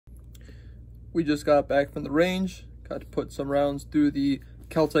We just got back from the range. Got to put some rounds through the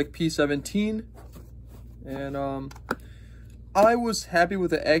Keltec P17. And I was happy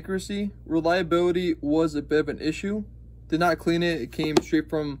with the accuracy. Reliability was a bit of an issue. Did not clean it. It came straight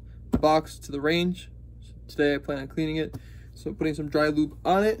from the box to the range. Today I plan on cleaning it. So putting some dry lube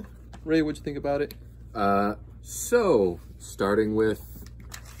on it. Ray, what'd you think about it? So starting with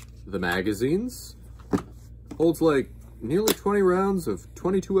the magazines, holds like nearly 20 rounds of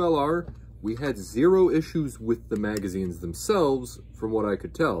 22 LR. We had 0 issues with the magazines themselves from what I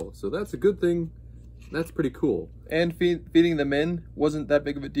could tell. So that's a good thing. That's pretty cool. And feeding them in wasn't that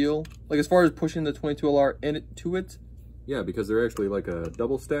big of a deal. Like as far as pushing the 22 LR into it. Yeah, because they're actually like a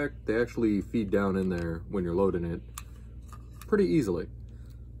double stack. They actually feed down in there when you're loading it pretty easily.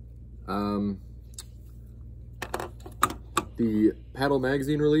 The paddle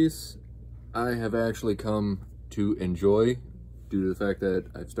magazine release, I have actually come to enjoy due to the fact that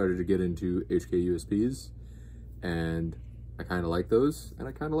I've started to get into HK USPs, and I kind of like those, and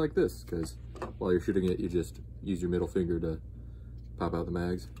I kind of like this because while you're shooting it, you just use your middle finger to pop out the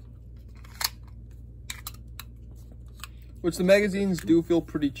mags. Which the magazines do feel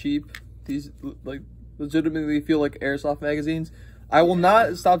pretty cheap. These like legitimately feel like airsoft magazines. I will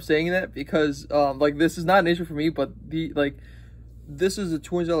not stop saying that because like this is not an issue for me, but this is a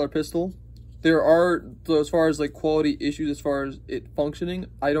 $200 pistol. There are, so as far as like quality issues, as far as it functioning,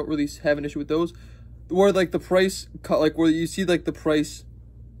 I don't really have an issue with those. Where like the price, like where you see like the price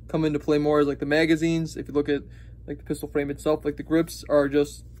come into play more is like the magazines. If you look at like the pistol frame itself, like the grips are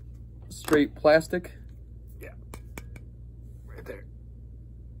just straight plastic. Yeah, right there.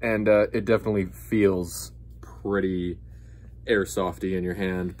 And it definitely feels pretty airsofty in your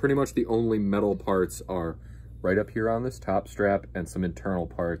hand. Pretty much the only metal parts are right up here on this top strap and some internal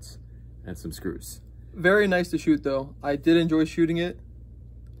parts and some screws. Very nice to shoot though. I did enjoy shooting it.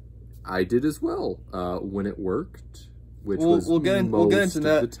 I did as well when it worked, which we'll get into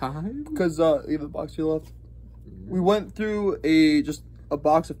that the time because you have the box you left. We went through just a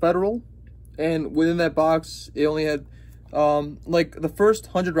box of Federal, and within that box it only had like the first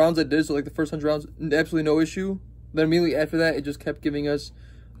 100 rounds I did, so like the first 100 rounds absolutely no issue. Then immediately after that it just kept giving us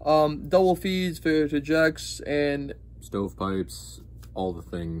double feeds, failure to ejects, and stovepipes, all the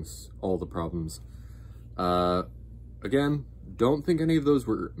things, all the problems. Again, don't think any of those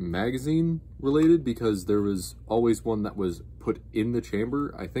were magazine related because there was always one that was put in the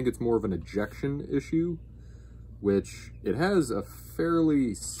chamber. I think it's more of an ejection issue, which it has a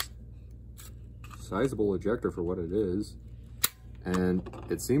fairly sizable ejector for what it is, and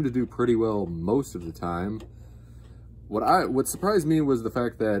it seemed to do pretty well most of the time. What surprised me was the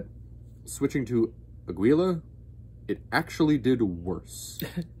fact that switching to Aguila, it actually did worse.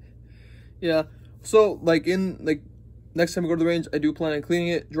 Yeah. So like next time I go to the range, I do plan on cleaning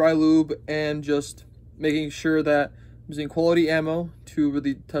it, dry lube, and just making sure that I'm using quality ammo to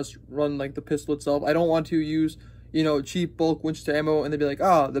really run like the pistol itself. I don't want to use, you know, cheap bulk Winchester ammo and they'd be like,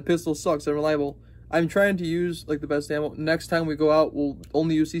 the pistol sucks, unreliable. I'm trying to use like the best ammo. Next time we go out, we'll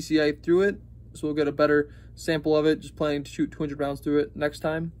only use CCI through it, so we'll get a better sample of it. Just planning to shoot 200 rounds through it next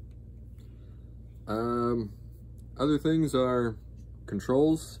time. Other things are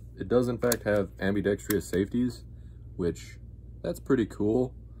controls. It does in fact have ambidextrous safeties, which that's pretty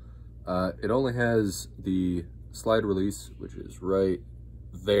cool. It only has the slide release, which is right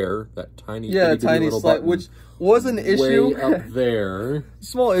there, that tiny tiny slide, which was an issue way up there.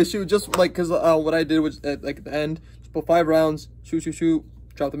 Small issue, just like because what I did was at like the end, just put 5 rounds, shoot,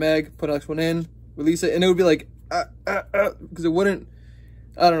 drop the mag, put the next one in, release it, and it would be like because it wouldn't.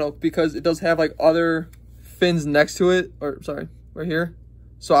 I don't know, because it does have like other fins next to it, or sorry, right here.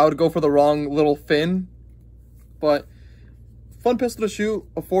 So I would go for the wrong little fin, but fun pistol to shoot,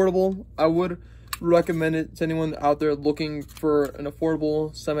 affordable. I would recommend it to anyone out there looking for an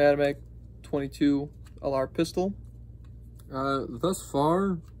affordable semi-automatic 22 LR pistol. Thus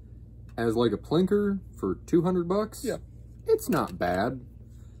far, as like a plinker for 200 bucks, yeah, it's not bad.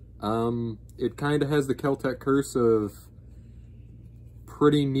 It kind of has the Keltec curse of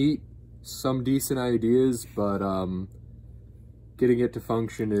pretty neat, some decent ideas, but getting it to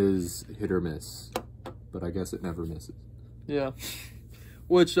function is hit or miss. But I guess it never misses. Yeah.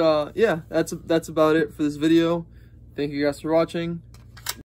 Which yeah, that's about it for this video. Thank you guys for watching.